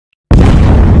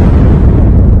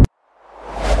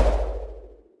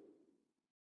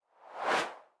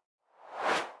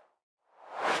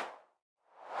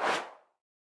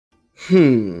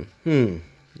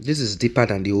This is deeper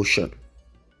than the ocean.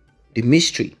 The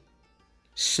mystery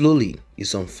slowly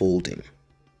is unfolding.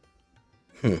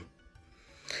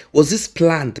 Was this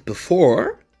planned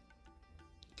before?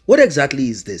 What exactly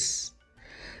is this?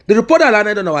 The report that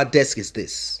landed on our desk is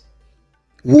this.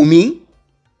 Wunmi,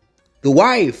 the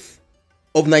wife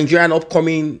of Nigerian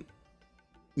upcoming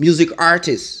music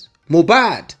artist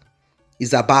Mohbad,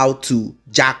 is about to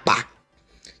Japa.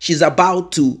 She's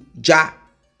about to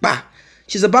Japa.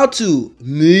 She's about to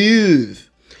move.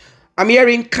 I'm here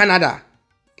in Canada.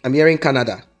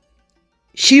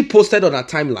 She posted on her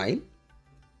timeline.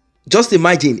 Just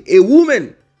imagine a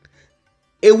woman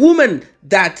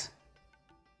that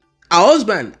her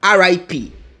husband,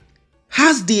 RIP,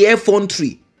 has the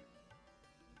effrontery.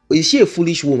 Is she a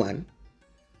foolish woman?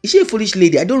 Is she a foolish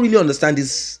lady? I don't really understand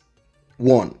this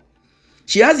one.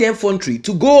 She has the effrontery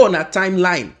to go on her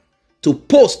timeline to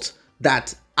post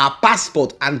that her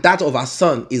passport and that of her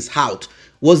son is out.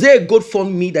 Was there a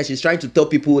GoFundMe that she's trying to tell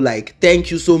people like,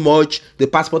 thank you so much, the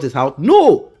passport is out?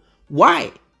 No.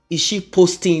 Why is she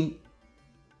posting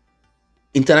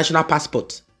international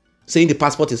passport, saying the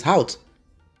passport is out?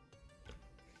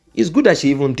 It's good that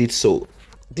she even did so.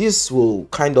 This will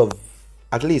kind of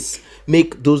at least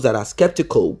make those that are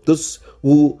skeptical, those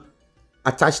who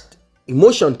attached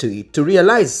emotion to it, to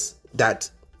realize that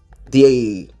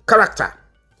the character,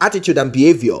 attitude and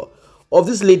behavior of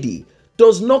this lady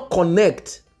does not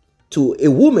connect to a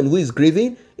woman who is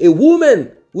grieving, a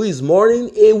woman who is mourning,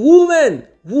 a woman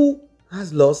who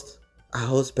has lost her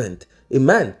husband, a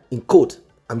man, in quote,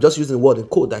 I'm just using the word in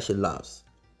quote, that she loves.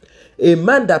 A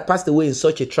man that passed away in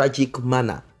such a tragic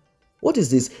manner. What is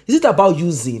this? Is it about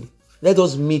using? Let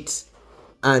us meet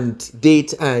and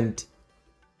date and...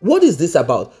 What is this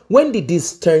about? When did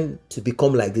this turn to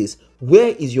become like this? Where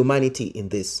is humanity in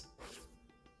this?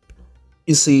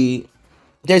 You see,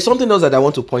 there's something else that I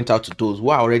want to point out to those who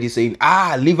are already saying,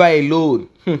 leave her alone.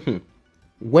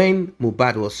 When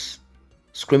Mohbad was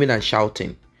screaming and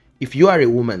shouting, if you are a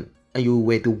woman and you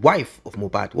were the wife of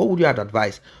Mohbad, what would you have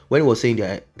advised when he was saying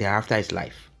they're after his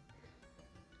life?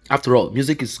 After all,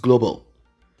 music is global.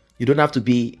 You don't have to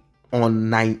be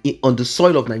on the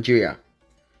soil of Nigeria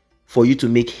for you to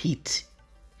make hit,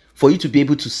 for you to be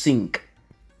able to sing.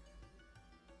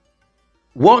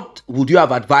 What would you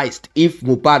have advised if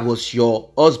Mohbad was your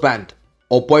husband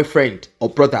or boyfriend or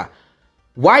brother?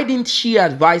 Why didn't she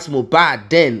advise Mohbad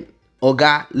then,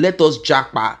 Oga, let us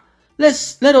japa?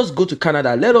 Let us go to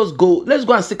Canada. Let's go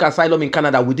and seek asylum in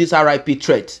Canada with this RIP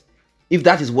threat. If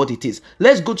that is what it is.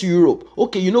 Let's go to Europe.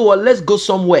 Okay, you know what? Let's go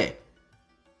somewhere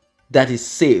that is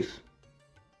safe.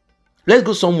 Let's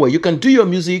go somewhere. You can do your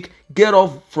music, get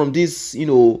off from this,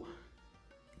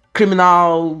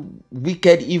 criminal,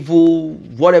 wicked, evil,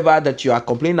 whatever that you are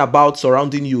complaining about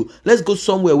surrounding you. Let's go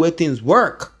somewhere where things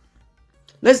work.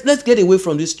 Let's get away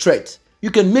from this threat.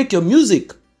 You can make your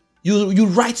music. You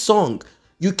write song.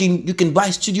 You can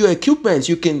buy studio equipment.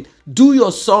 You can do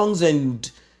your songs, and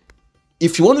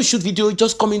if you want to shoot video,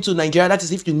 just come into Nigeria. That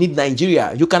is if you need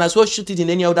Nigeria. You can as well shoot it in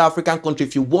any other African country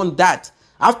if you want that.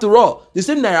 After all, the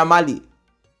same Naira Marley,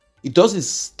 it does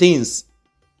its things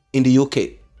in the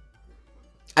UK.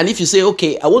 And if you say,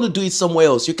 okay, I want to do it somewhere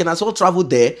else, you can as well travel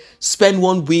there, spend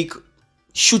 1 week,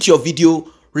 shoot your video,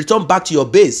 return back to your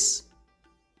base.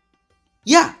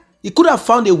 Yeah, you could have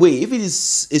found a way. If it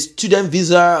is a student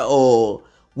visa or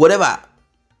whatever,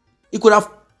 you could have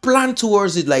planned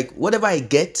towards it, like whatever I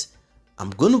get,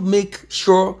 I'm going to make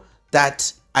sure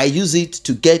that I use it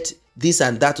to get this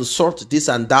and that, to sort this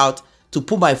and that, to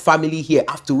put my family here.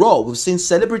 After all, we've seen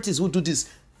celebrities who do this.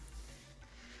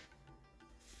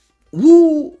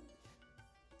 Who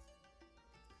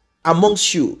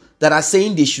amongst you that are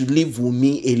saying they should leave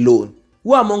Wunmi alone?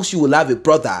 Who amongst you will have a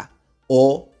brother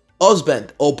or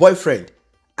husband or boyfriend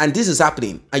and this is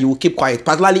happening and you will keep quiet?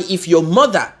 Particularly if your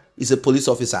mother is a police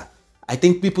officer. I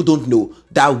think people don't know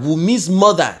that Wunmi's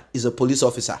mother is a police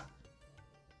officer.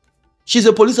 She's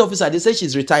a police officer. They say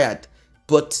she's retired,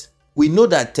 but we know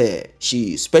that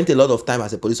she spent a lot of time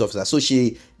as a police officer. So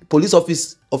police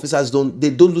officers don't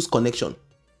lose connection.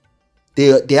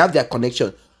 They have their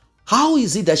connection. How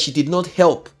is it that she did not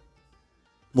help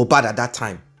Mohbad at that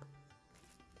time?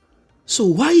 So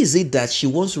why is it that she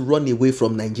wants to run away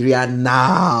from Nigeria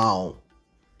now?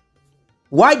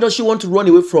 Why does she want to run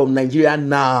away from Nigeria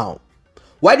now?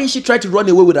 Why didn't she try to run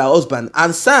away with her husband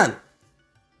and son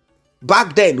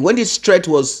back then when this threat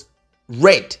was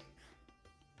red?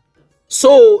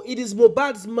 So it is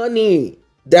Mohbad's money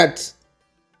that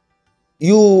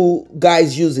you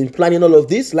guys use in planning all of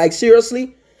this? Like,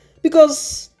 seriously?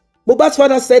 Because Mohbad's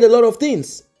father said a lot of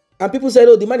things. And people said,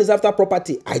 oh, the man is after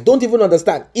property. I don't even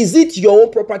understand. Is it your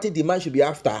own property the man should be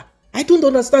after? I don't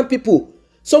understand people.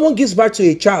 Someone gives birth to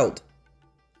a child.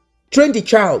 Train the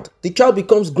child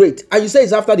becomes great, and you say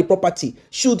he's after the property.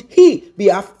 Should he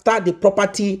be after the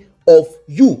property of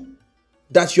you,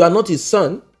 that you are not his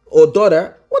son or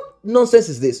daughter? What nonsense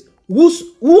is this?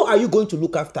 Who are you going to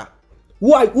look after?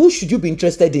 Who should you be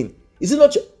interested in? Is it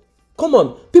not? Come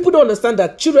on, people don't understand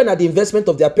that children are the investment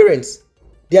of their parents.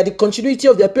 They are the continuity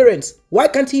of their parents. Why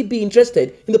can't he be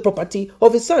interested in the property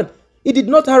of his son? He did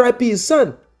not RIP his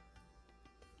son.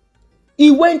 He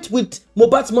went with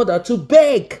Mohbad's mother to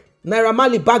beg Naira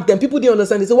Marley back then. People didn't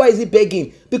understand. They say, why is he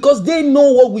begging? Because they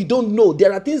know what we don't know.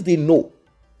 There are things they know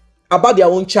about their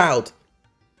own child.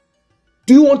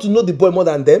 Do you want to know the boy more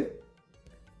than them?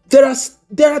 There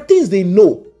are things they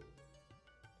know.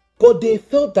 But they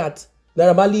felt that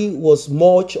Naira Marley was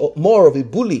much more of a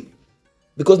bully,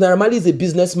 because Naira Marley is a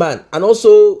businessman and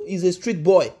also is a street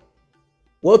boy.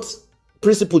 What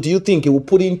principle do you think he will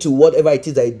put into whatever it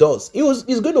is that he does?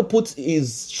 He's going to put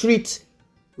his street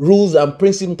rules and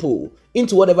principle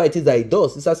into whatever it is that he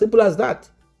does. It's as simple as that.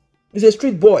 He's a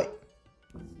street boy.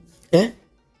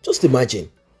 Just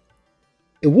imagine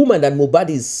a woman that Mohbad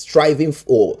is striving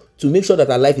for to make sure that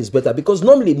her life is better. Because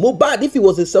normally Mohbad, if he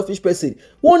was a selfish person,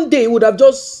 one day he would have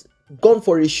just gone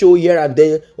for a show here and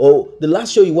there, or the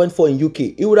last show he went for in UK,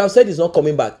 he would have said he's not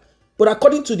coming back. But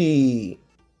according to the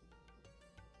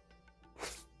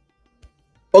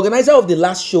organizer of the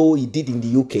last show he did in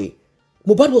the UK,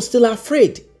 Mohbad was still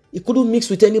afraid. He couldn't mix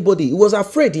with anybody. He was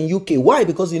afraid in UK. Why?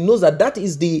 Because he knows that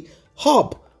is the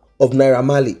hub of Naira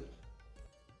Marley.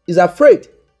 He's afraid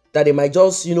that they might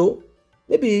just,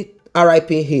 maybe RIP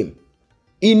him.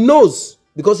 He knows,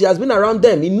 because he has been around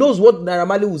them. He knows what Naira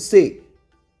Marley will say.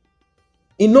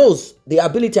 He knows the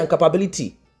ability and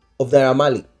capability of Naira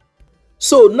Marley.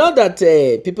 So now that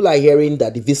people are hearing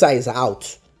that the visa is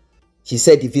out, she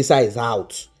said the visa is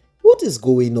out. What is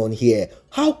going on here?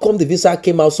 How come the visa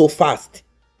came out so fast?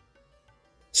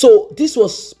 So this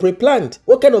was pre-planned.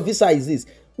 What kind of visa is this?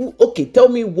 Okay, tell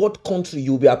me what country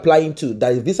you'll be applying to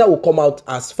that the visa will come out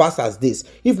as fast as this.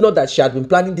 If not that she had been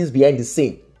planning this behind the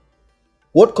scene.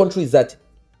 What country is that?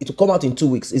 It will come out in 2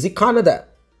 weeks. Is it Canada?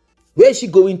 Where is she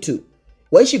going to?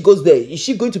 When she goes there, is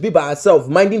she going to be by herself,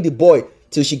 minding the boy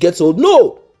till she gets old?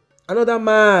 No! Another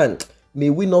man. May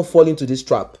we not fall into this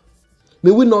trap.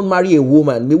 May we not marry a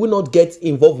woman. May we not get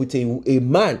involved with a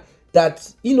man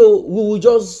that, we will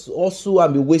just also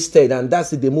and be wasted, and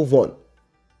that's it, they move on.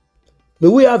 May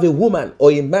we have a woman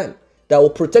or a man that will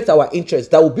protect our interests,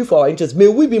 that will be for our interests. May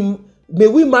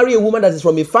we marry a woman that is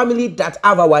from a family that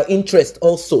have our interest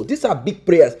also. These are big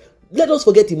prayers. Let us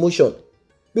forget emotion.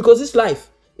 Because this life,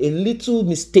 a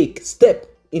little step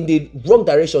in the wrong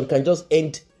direction can just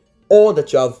end all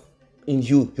that you have in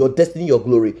you, your destiny, your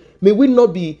glory. May we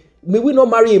not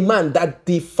marry a man that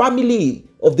the family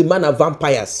of the man are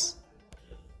vampires.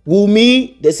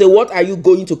 Wunmi, they say, what are you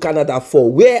going to Canada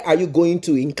for? Where are you going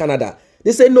to in Canada?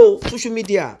 They say, no, social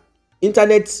media,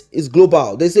 internet is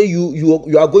global. They say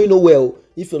you are going nowhere.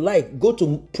 If you like, go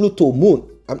to Pluto, moon.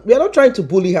 We are not trying to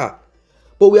bully her,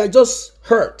 but we are just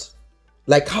hurt.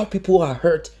 Like how people are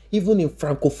hurt even in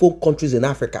francophone countries in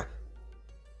Africa.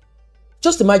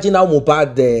 Just imagine how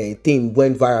Mohbad thing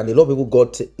went viral. A lot of people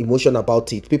got emotional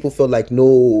about it. People felt like,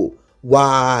 no,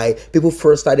 why? People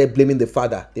first started blaming the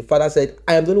father. The father said,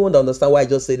 I am the only one that understands why I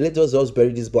just said, let's just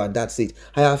bury this boy and that's it.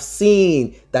 I have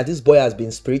seen that this boy has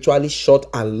been spiritually shot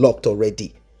and locked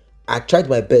already. I tried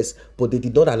my best, but they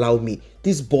did not allow me.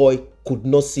 This boy could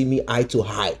not see me eye to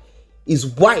eye. His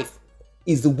wife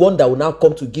is the one that will now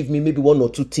come to give me maybe 1 or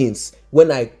 2 things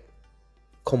when I...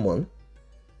 Come on.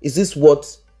 Is this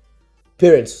what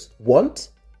parents want?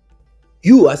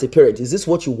 You as a parent, is this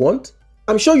what you want?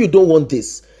 I'm sure you don't want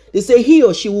this. They say he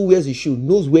or she who wears the shoe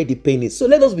knows where the pain is. So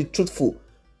let us be truthful.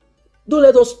 Don't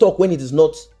let us talk when it is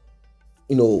not,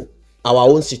 our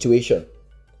own situation.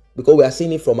 Because we are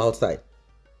seeing it from outside.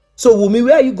 So Wunmi,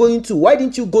 where are you going to? Why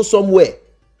didn't you go somewhere?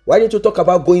 Why didn't you talk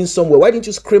about going somewhere? Why didn't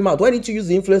you scream out? Why didn't you use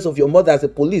the influence of your mother as a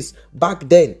police back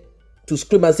then to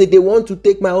scream and say they want to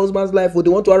take my husband's life or they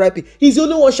want to RIP? He's the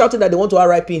only one shouting that they want to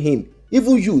RIP him.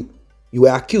 Even you were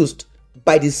accused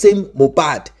by the same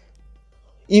Mohbad.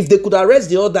 If they could arrest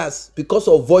the others because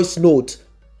of voice note,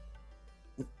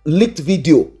 leaked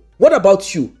video, what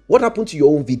about you? What happened to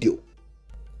your own video?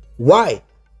 Why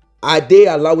are they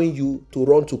allowing you to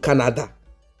run to Canada?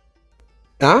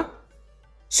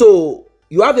 So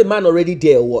you have a man already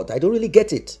there or what? I don't really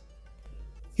get it.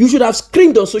 You should have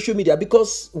screamed on social media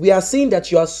because we are seeing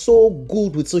that you are so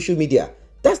good with social media.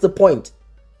 That's the point.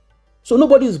 So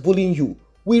nobody is bullying you.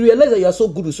 We realize that you are so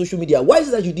good with social media. Why is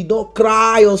it that you did not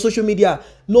cry on social media?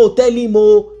 No, tell him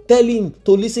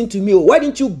to listen to me. Why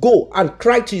didn't you go and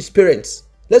cry to his parents?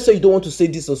 Let's say you don't want to say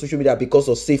this on social media because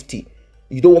of safety.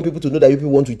 You don't want people to know that you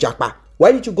people want to japa.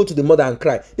 Why didn't you go to the mother and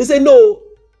cry? They say, no,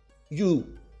 your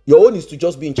own is to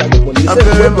just be in charge of money. They said,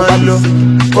 when Mohbad is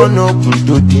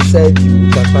sick, they said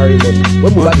you transfer money.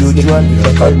 When Mohbad is sick, you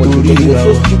transfer money because it was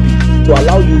so stupid to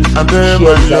allow you to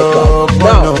share his life.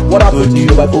 Now, what happened to you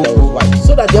about that was white?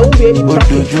 So that there won't be any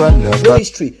tracking, no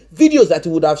history. Videos that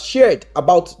you would have shared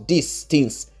about these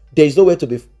things, there is nowhere to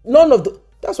be. None of the.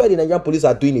 That's why the Nigerian police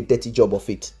are doing a dirty job of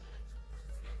it.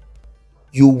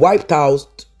 You wiped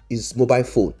out his mobile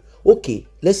phone. Okay,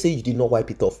 let's say you did not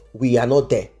wipe it off. We are not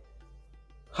there.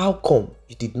 How come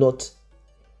you did not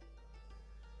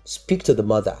speak to the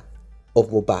mother of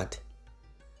Mohbad?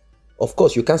 Of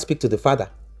course, you can't speak to the father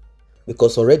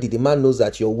because already the man knows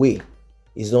that your way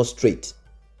is not straight.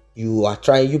 You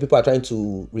people are trying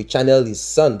to rechannel his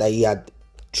son that he had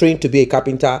trained to be a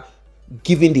carpenter,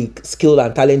 given the skill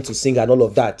and talent to sing and all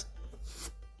of that.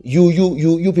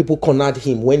 You people cornered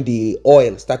him when the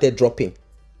oil started dropping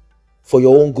for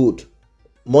your own good.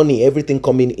 Money, everything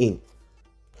coming in.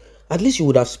 At least you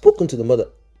would have spoken to the mother.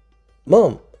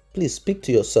 Mom, please speak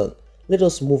to your son. Let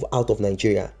us move out of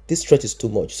Nigeria. This threat is too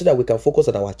much, so that we can focus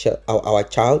on our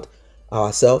child,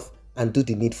 ourselves, and do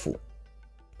the needful.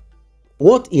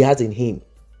 What he has in him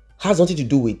has nothing to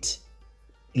do with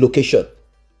location.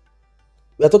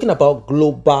 We are talking about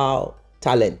global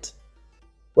talent.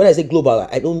 When I say global,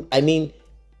 I mean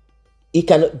it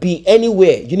can be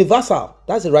anywhere. Universal.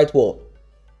 That's the right word.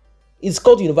 It's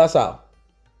called universal.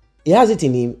 He has it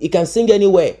in him. He can sing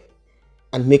anywhere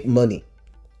and make money.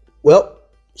 Well,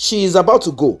 she is about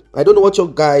to go. I don't know what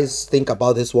you guys think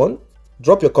about this one.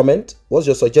 Drop your comment. What's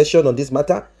your suggestion on this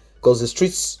matter? Because the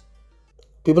streets,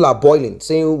 people are boiling,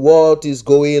 saying what is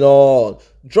going on.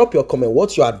 Drop your comment.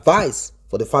 What's your advice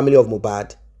for the family of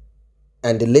Mohbad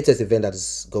and the latest event that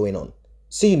is going on?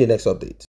 See you in the next update.